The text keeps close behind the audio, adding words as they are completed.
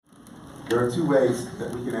There are two ways that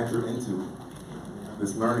we can enter into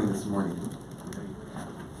this learning this morning.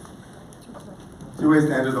 Two ways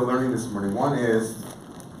to enter the learning this morning. One is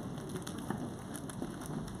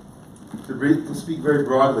to speak very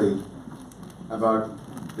broadly about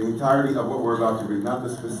the entirety of what we're about to read, not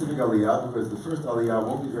the specific aliyah, because the first aliyah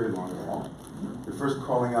won't be very long at all. The first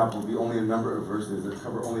calling up will be only a number of verses that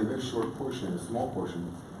cover only a very short portion, a small portion,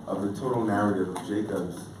 of the total narrative of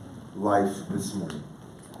Jacob's life this morning.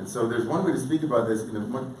 And so there's one way to speak about this in a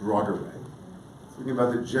much broader way. Speaking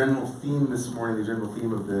about the general theme this morning, the general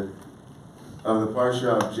theme of the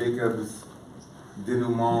parsha of Jacob's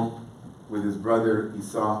denouement with his brother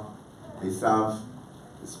Esav,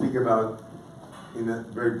 to speak about, in a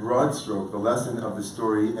very broad stroke, the lesson of the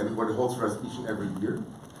story and what it holds for us each and every year.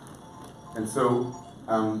 And so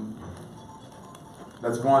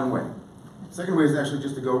that's one way. The second way is actually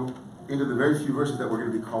just to go into the very few verses that we're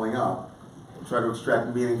going to be calling up and try to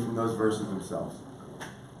extract meaning from those verses themselves.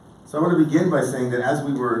 So I want to begin by saying that as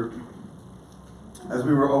we were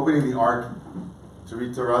opening the Ark to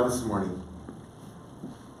read Torah this morning,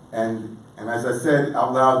 and as I said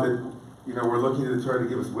out loud that we're looking to the Torah to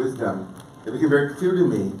give us wisdom, it became very clear to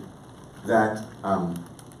me that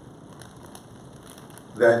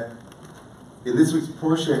that in this week's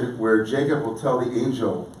portion where Jacob will tell the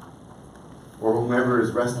angel, or whomever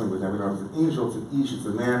is wrestling with him, it's an angel, it's an ish, it's a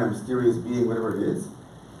man, a mysterious being, whatever it is,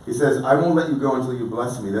 he says, I won't let you go until you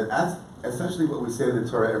bless me. That's essentially what we say in the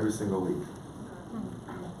Torah every single week.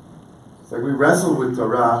 It's like we wrestle with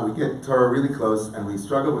Torah, we get Torah really close, and we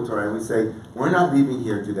struggle with Torah, and we say, we're not leaving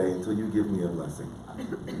here today until you give me a blessing.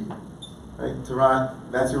 Right? Torah,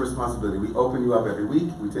 that's your responsibility. We open you up every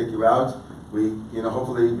week, we take you out, we,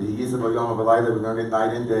 hopefully, we learn it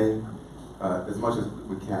night and day, as much as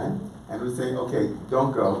we can, and we say, okay,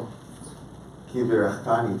 don't go,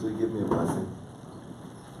 until you give me a blessing.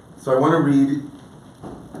 So I want to read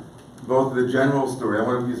both the general story, I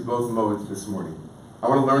want to use both modes this morning. I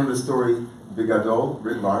want to learn the story bigadol,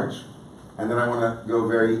 writ large, and then I want to go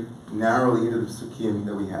very narrowly into the psukim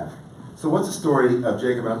that we have. So what's the story of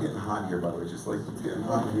Jacob? And I'm getting hot here, by the way, just like it's getting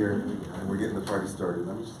hot here, and we're getting the party started.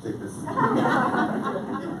 Let me just take this. All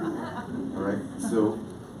right, so,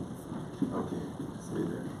 okay, stay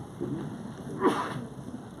there.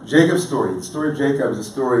 Jacob's story. The story of Jacob is a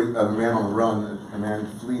story of a man on the run, a man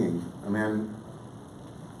fleeing, a man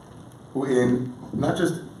who in not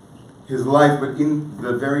just his life, but in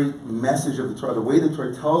the very message of the Torah, the way the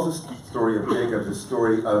Torah tells us the story of Jacob is a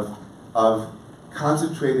story of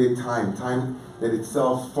concentrated time that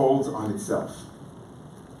itself folds on itself.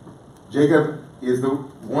 Jacob is the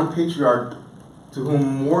one patriarch to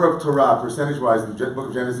whom more of Torah, percentage-wise, the book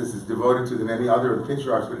of Genesis is devoted to than any other of the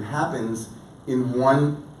patriarchs, but it happens in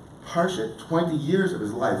one parsha. 20 years of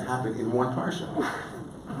his life happen in one parsha.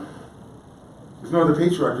 There's no other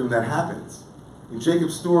patriarch to whom that happens. In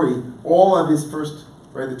Jacob's story, all of his first,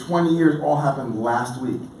 the 20 years all happened last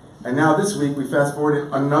week. And now this week, we fast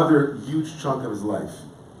forward another huge chunk of his life.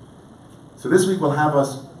 So this week we'll have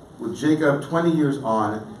us with Jacob 20 years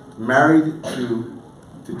on, married to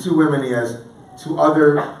two women. He has two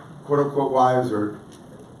other quote-unquote wives or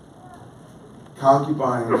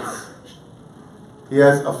concubines. He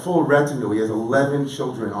has a full retinue. He has 11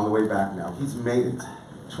 children on the way back now. He's made it.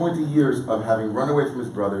 20 years of having run away from his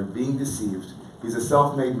brother, being deceived. He's a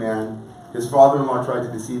self-made man. His father-in-law tried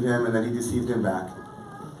to deceive him, and then he deceived him back.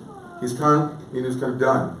 He's kind of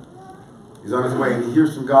done. He's on his way, and he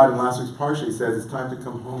hears from God in last week's parsha. He says, it's time to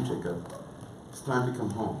come home, Jacob. It's time to come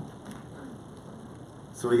home.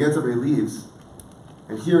 So he gets up and he leaves.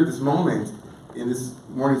 And here at this moment, in this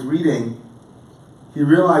morning's reading, he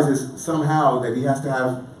realizes somehow that he has to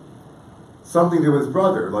have something to do with his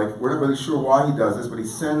brother. Like, we're not really sure why he does this, but he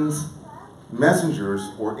sends messengers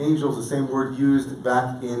or angels, the same word used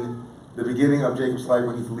back in the beginning of Jacob's life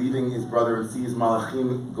when he's leaving his brother and sees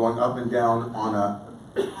malachim going up and down on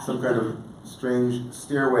some kind of strange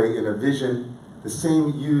stairway in a vision. The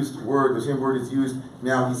same word is used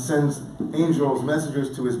now. He sends angels,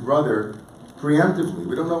 messengers to his brother preemptively.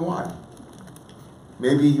 We don't know why.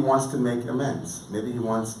 Maybe he wants to make amends. Maybe he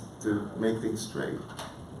wants to make things straight.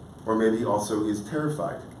 Or maybe he also is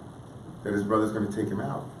terrified that his brother's going to take him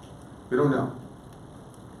out. We don't know.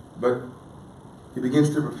 But he begins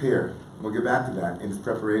to prepare. We'll get back to that in his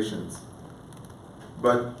preparations.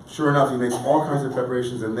 But sure enough, he makes all kinds of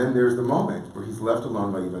preparations, and then there's the moment where he's left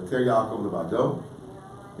alone by Yivater Yaakov levado,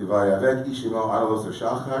 Yivayavet ish imo ad alos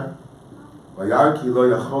hashachar, Vayar ki lo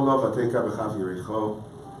yachol lo vateka b'chaf yericho.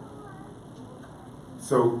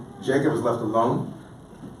 So Jacob is left alone,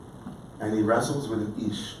 and he wrestles with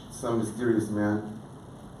an ish, some mysterious man,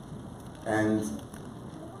 and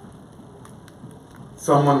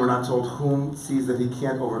Someone, we're not told whom, sees that he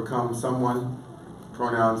can't overcome someone.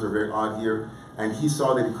 Pronouns are very odd here. And he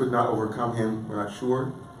saw that he could not overcome him, we're not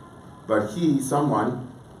sure. But he,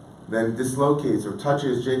 someone, then dislocates or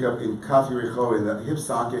touches Jacob in Kaf Yericho, in the hip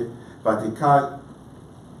socket, Vatikat,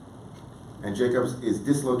 and Jacob is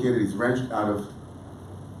dislocated, he's wrenched out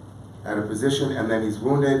of position, and then he's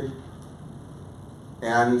wounded.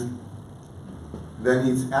 And then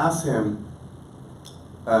he's asked him,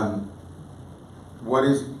 what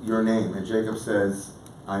is your name? And Jacob says,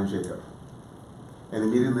 I'm Jacob. And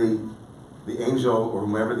immediately the angel, or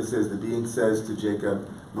whomever this is, the being says to Jacob,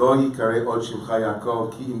 Lo yikare od shimcha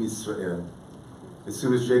Yaakov ki im Yisrael. As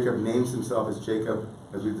soon as Jacob names himself as Jacob,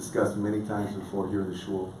 as we've discussed many times before here in the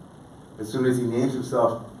shul, as soon as he names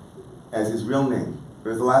himself as his real name,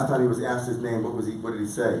 because the last time he was asked his name, what did he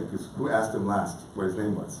say? Because who asked him last what his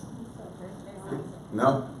name was?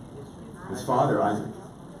 No, his father, Isaac,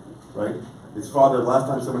 right? His father, the last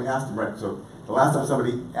time someone asked him, right, so the last time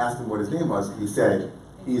somebody asked him what his name was, he said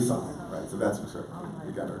Esau, right? So that's what's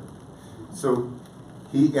he got her. So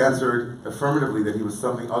he answered affirmatively that he was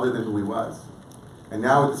something other than who he was. And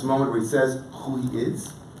now at this moment where he says who he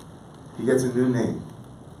is, he gets a new name.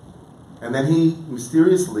 And then he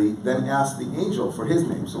mysteriously then asks the angel for his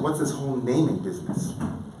name. So what's this whole naming business?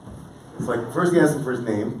 It's like, first he asked him for his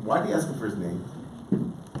name. Why did he ask him for his name?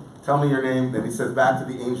 Tell me your name. Then he says back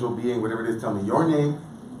to the angel being, whatever it is, tell me your name.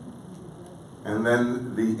 And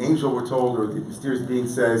then the angel, we're told, or the mysterious being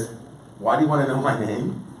says, why do you want to know my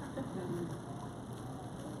name?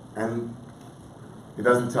 And he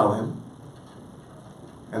doesn't tell him.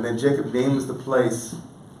 And then Jacob names the place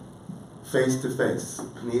face to face.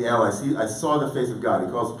 Peniel, I saw the face of God.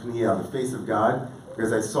 He calls it Peniel, the face of God,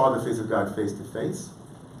 because I saw the face of God face to face.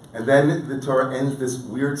 And then the Torah ends this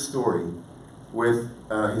weird story with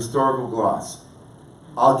a historical gloss.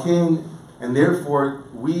 Al Kain, and therefore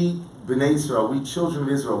we, Bnei Israel, we children of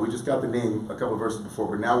Israel, we just got the name a couple of verses before,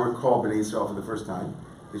 but now we're called Bnei Israel for the first time,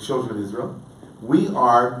 the children of Israel. We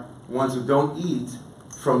are ones who don't eat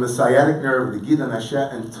from the sciatic nerve of the Gid and Hashem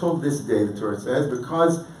until this day, the Torah says,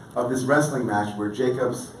 because of this wrestling match where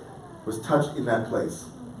Jacob was touched in that place.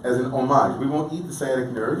 As an homage, we won't eat the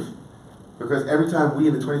sciatic nerve, because every time we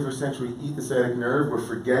in the 21st century eat the sciatic nerve, we're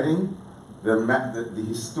forgetting the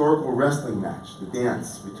historical wrestling match, the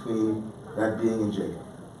dance between that being and Jacob.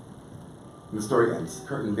 And the story ends.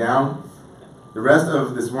 Curtain down. The rest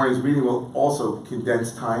of this morning's reading will also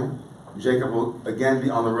condense time. Jacob will again be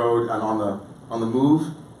on the road and on the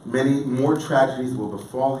move. Many more tragedies will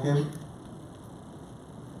befall him.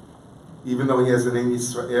 Even though he has the name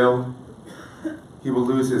Yisrael, he will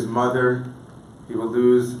lose his mother. He will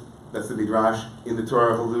lose, that's the Midrash. In the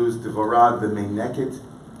Torah, he'll lose Devorah, the Meineket.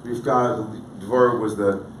 Rivka, Devorah was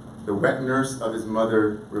the wet nurse of his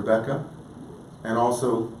mother, Rebecca. And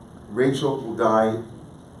also, Rachel will die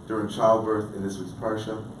during childbirth in this week's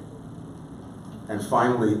Parsha. And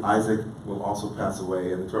finally, Isaac will also pass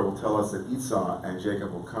away. And the Torah will tell us that Esau and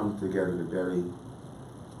Jacob will come together to bury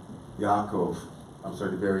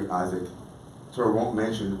to bury Isaac. The Torah won't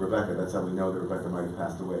mention Rebecca. That's how we know that Rebecca might have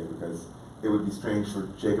passed away, because it would be strange for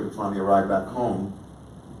Jacob to finally arrive back home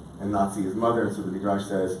and not see his mother. And so the Midrash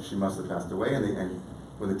says she must have passed away. And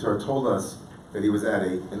when the Torah told us that he was at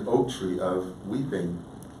an oak tree of weeping,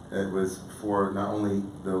 it was for not only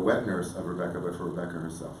the wet nurse of Rebecca, but for Rebecca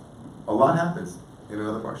herself. A lot happens in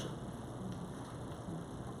another parsha.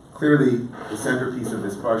 Clearly, the centerpiece of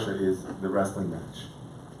this parsha is the wrestling match.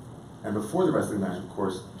 And before the wrestling match, of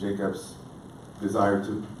course, Jacob's desire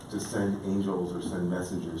to send angels or send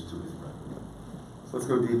messengers to his brother. So let's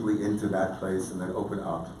go deeply into that place and then open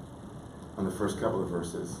up on the first couple of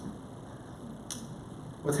verses.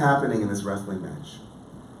 What's happening in this wrestling match?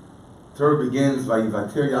 Torah begins,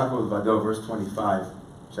 Vayivater Yaakov Levado, verse 25,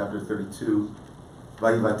 chapter 32.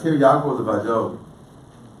 Vayivater Yaakov Levado.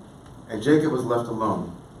 And Jacob was left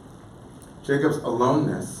alone. Jacob's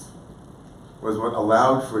aloneness was what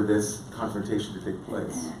allowed for this confrontation to take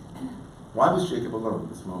place. Why was Jacob alone at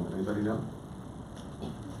this moment? Anybody know?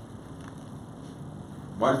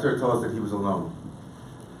 Why does Torah tell us that he was alone?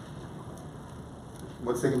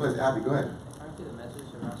 What's taking place? Abby, go ahead. Aren't you the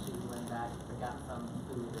message of Rashi went back, forgot some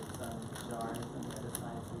food at some jars on the other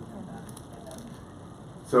side, so he went back?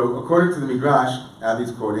 So according to the Midrash,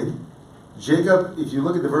 Abby's quoting, Jacob, if you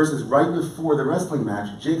look at the verses right before the wrestling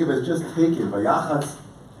match, Jacob has just taken Vayachatz.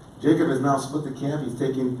 Jacob has now split the camp. He's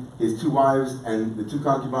taken his 2 wives and the 2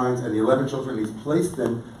 concubines and the 11 children, and he's placed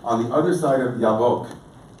them on the other side of Yabok,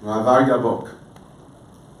 Ma'avar Yabok.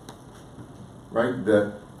 Right?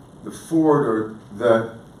 The ford, or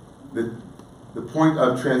the point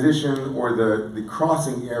of transition, or the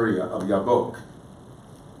crossing area of Yabok.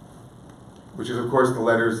 which is of course the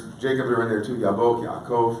letters Jacob are in there too, Yabok,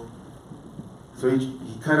 Yaakov. So he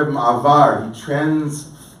kind of ma'avar,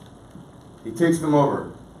 he takes them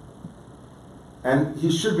over. And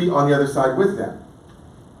he should be on the other side with them.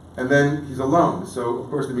 And then he's alone. So of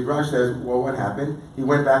course the Midrash says, well, what happened? He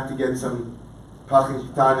went back to get some pachin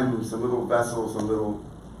kitanim, some little vessels, some little,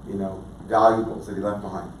 valuables that he left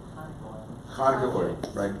behind. Hanukkah oil,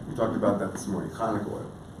 right? We talked about that this morning, Hanukkah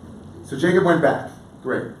oil. So Jacob went back.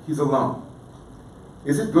 Great. He's alone.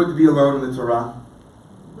 Is it good to be alone in the Torah?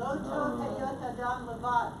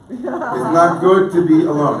 It's not good to be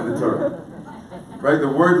alone in the Torah. Right? The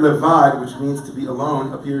word levad, which means to be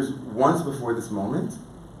alone, appears once before this moment.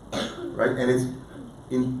 Right? And it's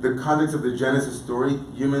in the context of the Genesis story,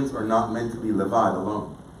 humans are not meant to be levad,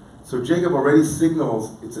 alone. So Jacob already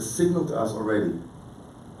signals, it's a signal to us already,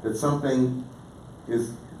 that something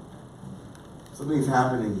is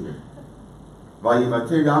happening here.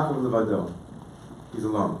 Vayivater Yaakov levado. He's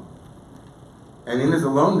alone. And in his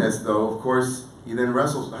aloneness, though, of course, he then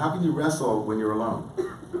wrestles. How can you wrestle when you're alone?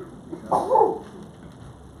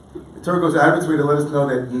 The Torah goes out of its way to let us know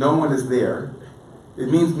that no one is there. It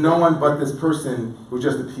means no one but this person who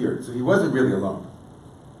just appeared. So he wasn't really alone.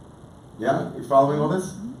 Yeah? You following all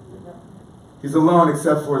this? He's alone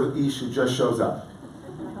except for the Ish who just shows up.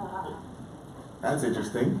 That's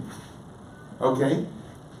interesting. Okay.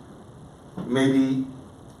 Maybe,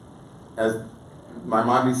 as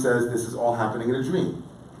Maimonides says, this is all happening in a dream.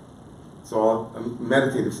 It's all a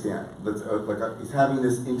meditative stand. He's having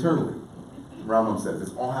this internally. Rambam says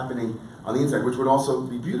it's all happening on the inside, which would also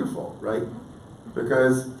be beautiful, right?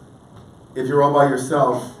 Because if you're all by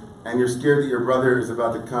yourself and you're scared that your brother is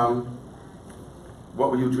about to come,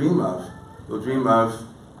 what will you dream of? You'll dream of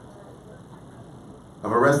a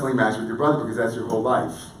wrestling match with your brother because that's your whole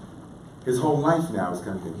life. His whole life now is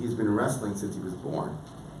coming in. He's been wrestling since he was born.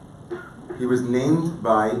 He was named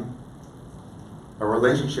by a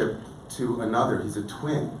relationship to another. He's a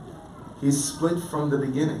twin. He's split from the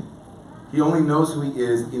beginning. He only knows who he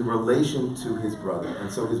is in relation to his brother.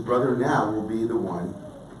 And so his brother now will be the one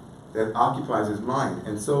that occupies his mind.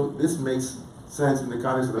 And so this makes sense in the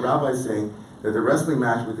context of the rabbi saying that the wrestling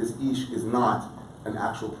match with this Ish is not an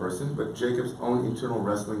actual person, but Jacob's own internal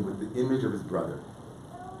wrestling with the image of his brother.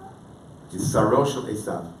 It's Sarosh of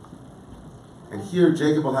Esav. And here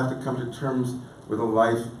Jacob will have to come to terms with a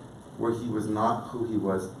life where he was not who he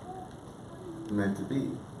was meant to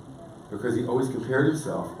be. Because he always compared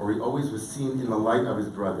himself, or he always was seen in the light of his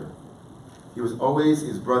brother. He was always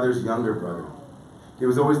his brother's younger brother. He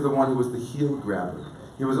was always the one who was the heel grabber.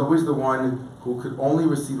 He was always the one who could only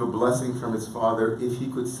receive a blessing from his father if he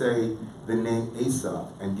could say the name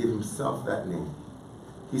Esav and give himself that name.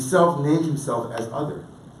 He self-named himself as other.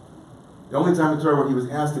 The only time in the Torah where he was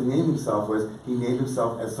asked to name himself was he named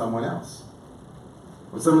himself as someone else.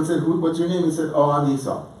 When someone said, what's your name? He said, oh, I'm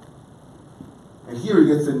Esau. And here he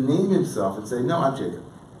gets to name himself and say, no, I'm Jacob.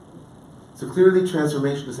 So clearly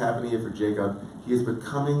transformation is happening here for Jacob. He is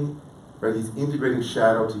becoming, right, he's integrating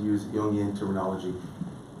shadow, to use Jungian terminology.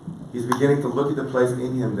 He's beginning to look at the place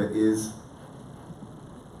in him that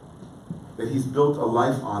he's built a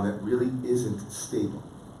life on that really isn't stable.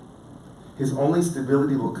 His only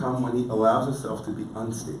stability will come when he allows himself to be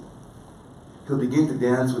unstable. He'll begin to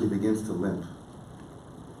dance when he begins to limp.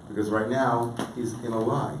 Because right now, he's in a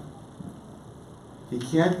lie. He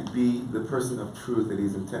can't be the person of truth that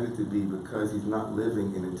he's intended to be because he's not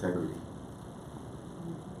living in integrity.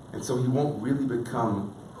 And so he won't really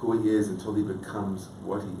become who he is until he becomes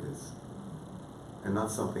what he is, and not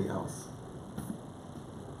something else.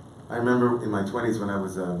 I remember in my 20s when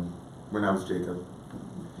I was Jacob,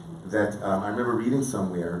 that I remember reading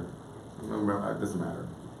somewhere, it doesn't matter,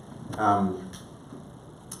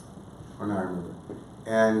 or no, I remember,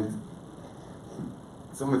 and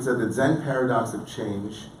someone said the Zen paradox of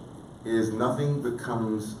change is nothing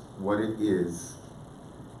becomes what it is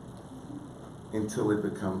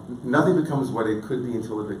nothing becomes what it could be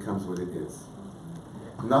until it becomes what it is.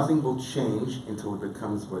 Nothing will change until it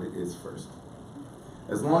becomes what it is first.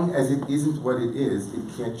 As long as it isn't what it is, it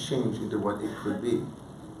can't change into what it could be.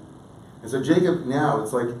 And so Jacob now,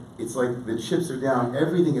 it's like the chips are down,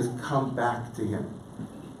 everything has come back to him.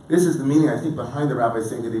 This is the meaning, I think, behind the rabbi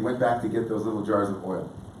saying that he went back to get those little jars of oil.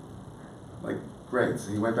 Like, great,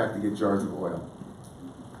 so he went back to get jars of oil.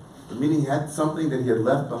 The meaning he had something that he had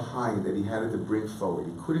left behind that he had to bring forward.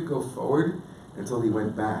 He couldn't go forward until he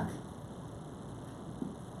went back.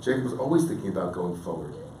 Jacob was always thinking about going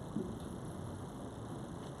forward.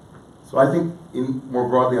 So I think, more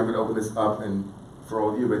broadly, I'm going to open this up and for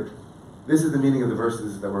all of you, but this is the meaning of the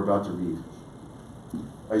verses that we're about to read.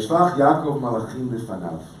 Vayishlach Yaakov malachim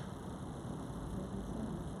lefanav.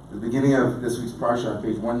 The beginning of this week's parsha on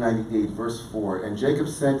page 198, verse 4. And Jacob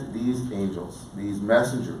sent these angels, these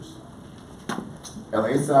messengers, El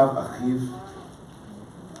Esav Achiv,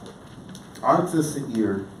 Arta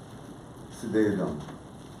Seir, Sidei Edom.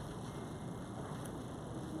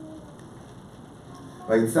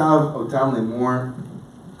 Vayitzav otam lemor,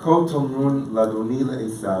 Ko tomrun ladoni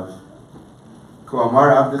le'esav, Ko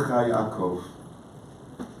amar abdecha Yaakov.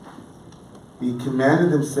 He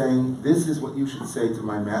commanded them, saying, this is what you should say to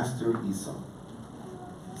my master Esau.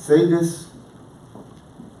 Say this,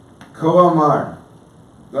 Ko amar,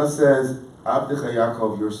 thus says Abdecha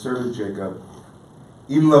Yaakov, your servant Jacob,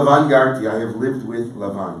 Im Lavan garti, I have lived with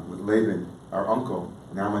Lavan, with Laban, our uncle,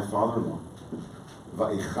 now my father-in-law.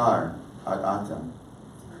 Va'ichar ad ata.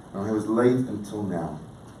 And I was late until now.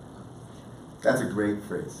 That's a great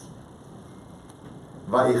phrase.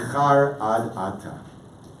 Va'ichar ad ata.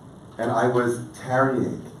 And I was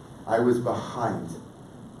tarrying. I was behind.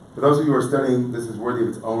 For those of you who are studying, this is worthy of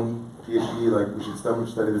its own PhD, like we should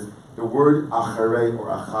study this. The word acharei or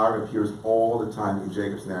achar appears all the time in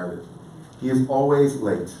Jacob's narrative. He is always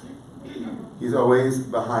late. He's always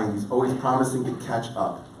behind. He's always promising to catch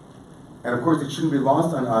up. And of course, it shouldn't be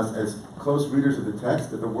lost on us as close readers of the text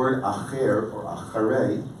that the word acher or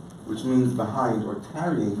acharei, which means behind or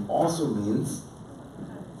tarrying, also means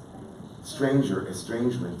stranger,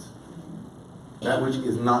 estrangement. That which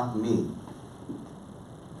is not me.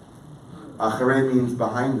 Acharei means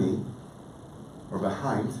behind me, or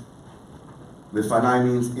behind. Lefanai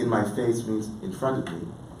means in my face, means in front of me.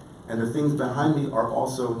 And the things behind me are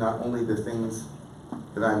also not only the things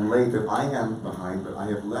that I'm late, that I am behind, but I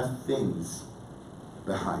have left things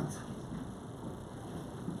behind.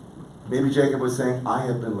 Maybe Jacob was saying, I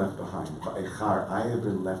have been left behind. Va'echar, I have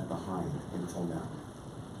been left behind until now.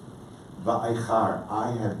 Va'echar,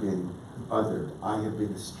 I have been othered. I have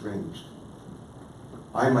been estranged.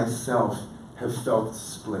 I myself have felt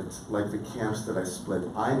split, like the camps that I split.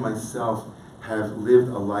 I myself have lived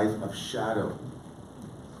a life of shadow.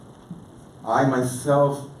 I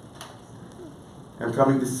myself am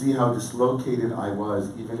coming to see how dislocated I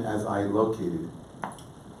was, even as I located.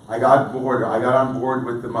 I got on board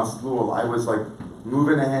with the maslul. I was like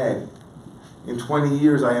moving ahead. In 20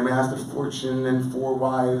 years, I amassed a fortune and 4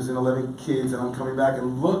 wives and 11 kids, and I'm coming back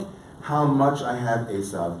and look how much I have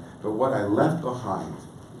Esav. But what I left behind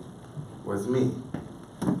was me.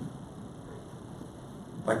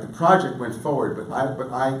 Like the project went forward, but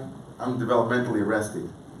I'm developmentally arrested.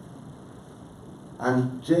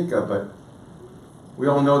 I'm Jacob, but we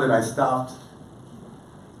all know that I stopped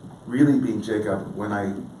really being Jacob when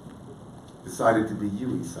I decided to be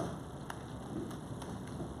you, Esau.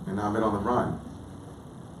 And now I've been on the run.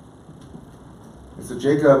 And so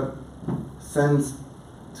Jacob sends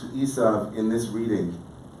to Esau in this reading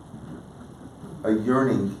a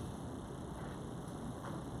yearning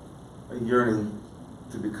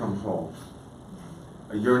to become whole,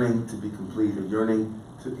 a yearning to be complete, a yearning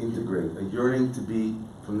to integrate, a yearning to be,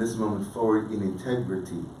 from this moment forward, in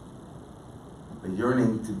integrity, a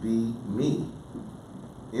yearning to be me,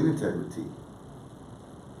 in integrity.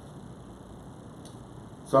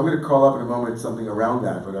 So I'm going to call up in a moment something around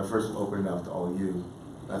that, but I first will open it up to all of you.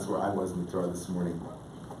 That's where I was in the Torah this morning.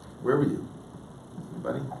 Where were you?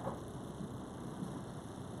 Anybody?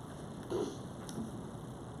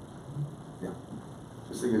 Yeah.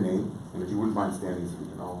 Just say your name, and if you wouldn't mind standing so we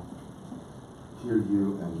can all hear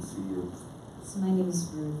you and see you. So my name is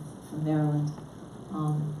Ruth from Maryland.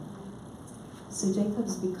 So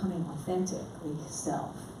Jacob's becoming authentically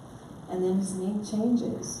self. And then his name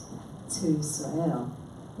changes to Israel,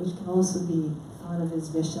 which can also be thought of as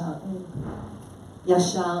Yashar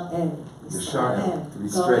El. To be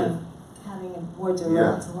straight. Having a more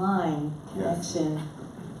direct line connection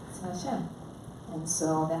to Hashem. And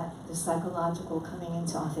so that the psychological coming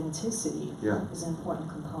into authenticity is an important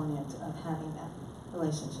component of having that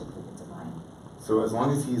relationship with the divine. So as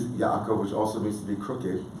long as he's Yaakov, which also means to be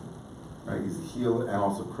crooked, right? He's heel and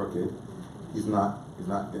also crooked. He's not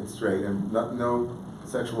straight, and no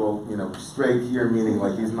sexual, straight here meaning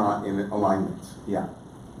like he's not in alignment. Yeah,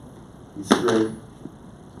 he's straight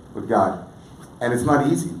with God, and it's not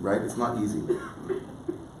easy, right? It's not easy.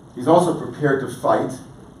 He's also prepared to fight.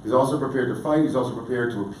 He's also prepared to fight. He's also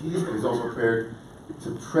prepared to appease, and he's also prepared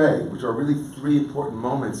to pray, which are really 3 important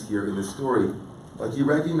moments here in the story. Like he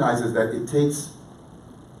recognizes that it takes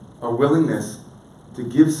a willingness to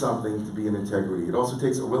give something to be in integrity. It also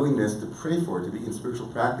takes a willingness to pray for it, to be in spiritual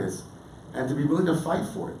practice, and to be willing to fight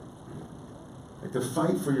for it. Like to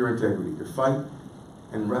fight for your integrity, to fight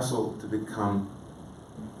and wrestle to become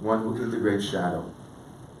one who integrates shadow.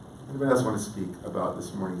 Anybody else want to speak about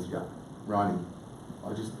this morning's Ronnie?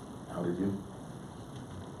 I'll just How did you?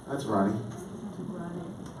 That's Ronnie.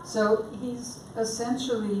 So he's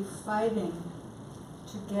essentially fighting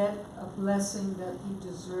to get a blessing that he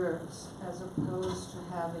deserves, as opposed to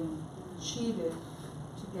having cheated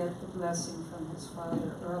to get the blessing from his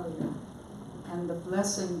father earlier. And the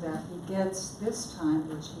blessing that he gets this time,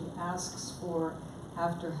 which he asks for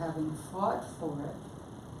after having fought for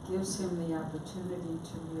it, gives him the opportunity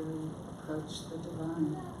to really approach the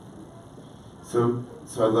divine. So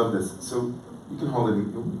I love this. So you can hold it.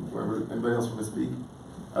 Whoever, anybody else want to speak?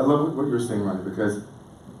 I love what you're saying, Ronnie, because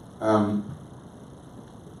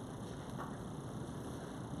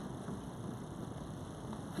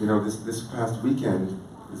you know, this past week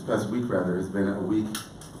rather, has been a week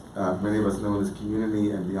many of us know in this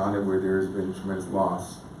community and beyond it where there has been tremendous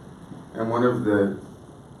loss. And one of the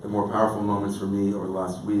more powerful moments for me over the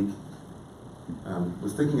last week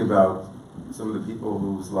was thinking about some of the people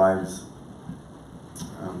whose lives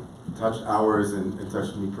touched ours and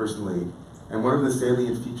touched me personally. And one of the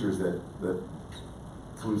salient features that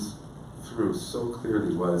comes through so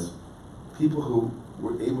clearly was people who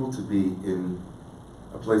were able to be in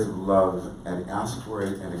a place of love and ask for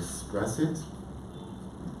it and express it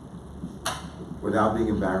without being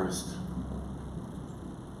embarrassed.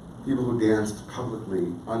 People who danced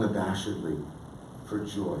publicly, unabashedly, for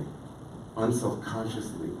joy,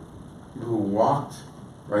 unselfconsciously. People who walked,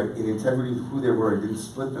 right, in integrity of who they were and didn't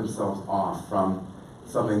split themselves off from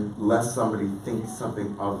something lest somebody thinks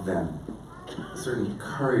something of them. A certain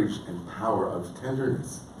courage and power of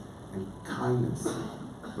tenderness and kindness,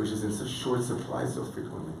 which is in such short supply so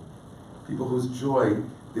frequently. People whose joy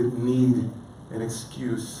didn't need an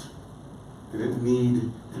excuse, didn't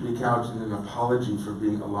need to be couched in an apology for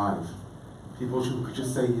being alive. People who could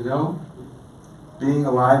just say, you know, being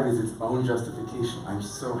alive is its own justification. I'm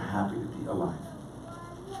so happy to be alive.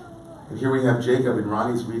 And here we have Jacob in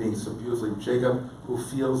Ronnie's reading so beautifully. Jacob, who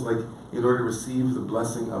feels like in order to receive the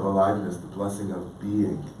blessing of aliveness, the blessing of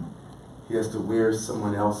being, he has to wear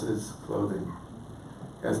someone else's clothing.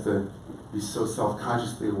 He has to be so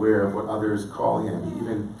self-consciously aware of what others call him. He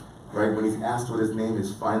even, right, when he's asked what his name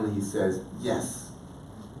is, finally he says, yes,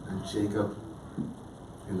 I'm Jacob.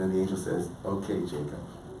 And then the angel says, okay, Jacob,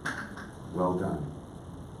 well done.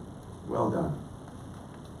 Well done.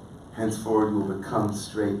 Henceforward you will become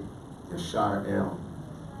straight Yashar El.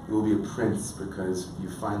 You will be a prince because you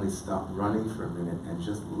finally stopped running for a minute and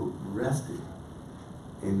just rested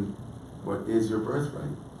in what is your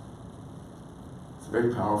birthright. It's a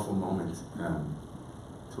very powerful moment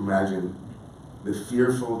to imagine the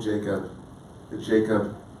fearful Jacob, the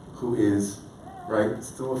Jacob who is, right,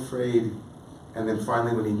 still afraid, and then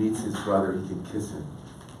finally when he meets his brother, he can kiss him.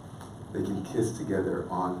 They can kiss together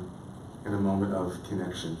in a moment of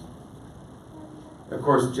connection. Of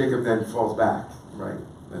course, Jacob then falls back, right?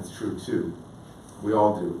 That's true too. We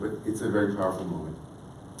all do, but it's a very powerful moment.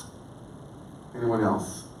 Anyone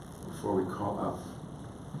else before we call up?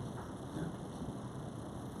 Yeah.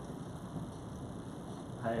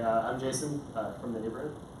 Hi, I'm Jason from the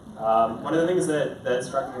neighborhood. One of the things that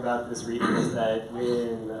struck me about this reading is that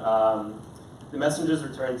when the messengers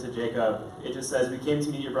returned to Jacob, it just says, we came to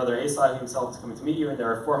meet your brother Esau, he himself is coming to meet you, and there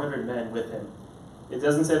are 400 men with him. It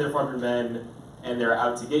doesn't say there are 400 men and they're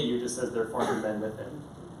out to get you, it just says there are 400 men with him.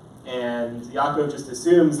 And Yaakov just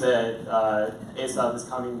assumes that Esau is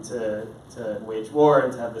coming to wage war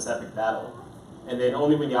and to have this epic battle. And then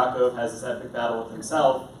only when Yaakov has this epic battle with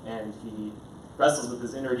himself and he wrestles with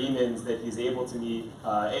his inner demons that he's able to meet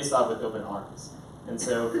Esau with open arms. And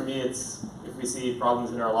so for me, it's, if we see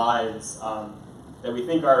problems in our lives that we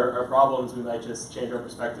think are problems, we might just change our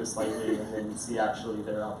perspective slightly and then see actually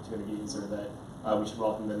there are opportunities, or that we should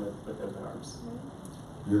welcome them with open arms.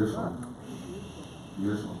 Beautiful.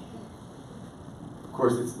 Beautiful. Of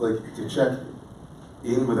course, it's like to check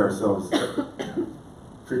in with ourselves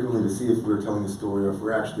frequently to see if we're telling a story or if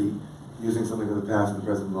we're actually using something of the past in the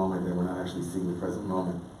present moment and we're not actually seeing the present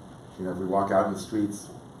moment. You know, if we walk out in the streets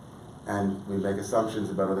and we make assumptions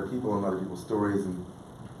about other people and other people's stories, and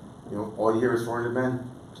you know, all you hear is 400 men,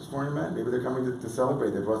 just 400 men. Maybe they're coming to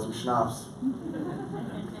celebrate. They brought some schnapps.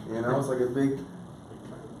 You know, it's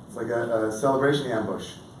like a celebration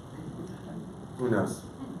ambush. Who knows?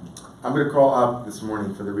 I'm going to call up this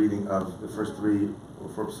morning for the reading of the first 3 or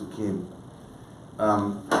 4 psukim.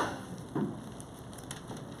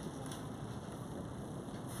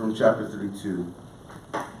 From chapter 32.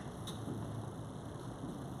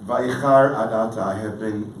 Vayichar adata, I have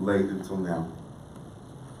been late until now.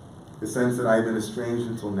 The sense that I have been estranged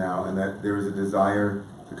until now, and that there is a desire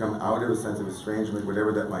to come out of a sense of estrangement,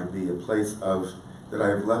 whatever that might be, a place of that I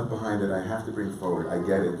have left behind that I have to bring forward. I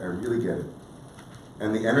get it, I really get it.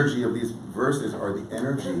 And the energy of these verses are the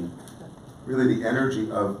energy, really the energy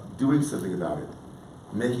of doing something about it.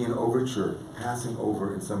 Making an overture, passing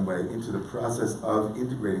over in some way into the process of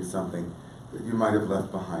integrating something that you might have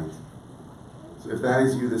left behind. So if that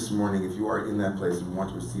is you this morning, if you are in that place and want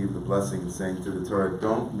to receive the blessing and saying to the Torah,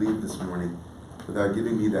 don't leave this morning without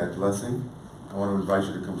giving me that blessing, I want to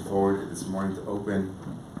invite you to come forward this morning to open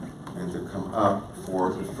and to come up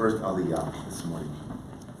for the first Aliyah this morning.